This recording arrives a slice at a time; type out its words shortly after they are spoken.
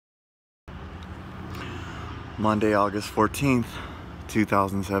Monday, August 14th,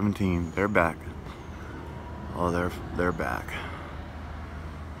 2017. They're back. Oh, they're back.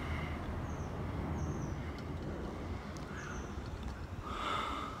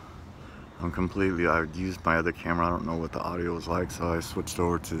 I used my other camera. I don't know what the audio was like, so I switched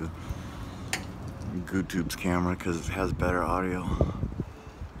over to YouTube's camera because it has better audio.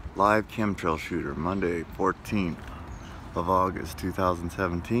 Live chemtrail shooter, Monday, 14th of August,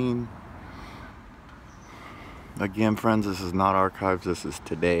 2017. Again, friends, this is not archives, this is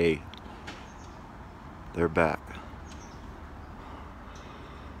today. They're back.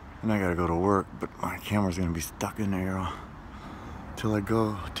 And I gotta go to work, but my camera's gonna be stuck in there till I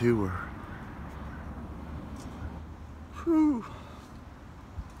go to her. Whew.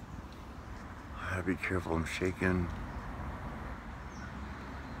 I gotta be careful, I'm shaking.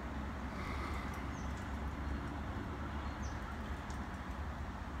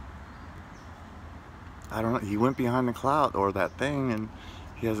 I don't know, he went behind the cloud or that thing and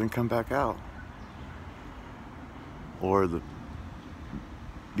he hasn't come back out. Or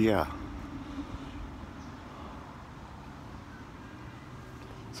yeah.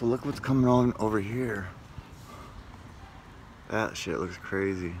 So look what's coming on over here. That shit looks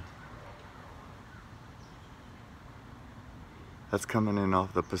crazy. That's coming in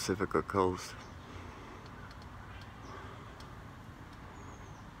off the Pacifica coast.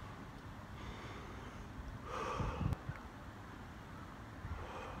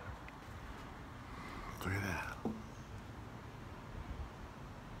 Look at that.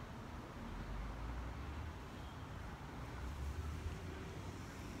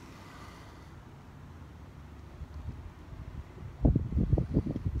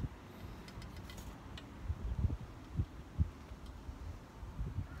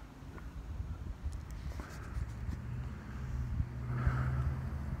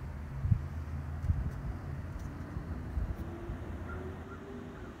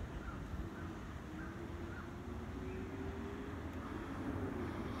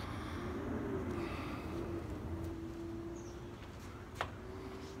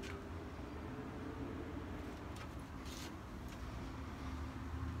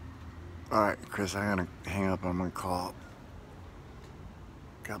 Alright, Chris, I'm gonna hang up. I'm gonna call.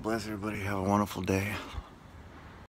 God bless everybody. Have a wonderful day.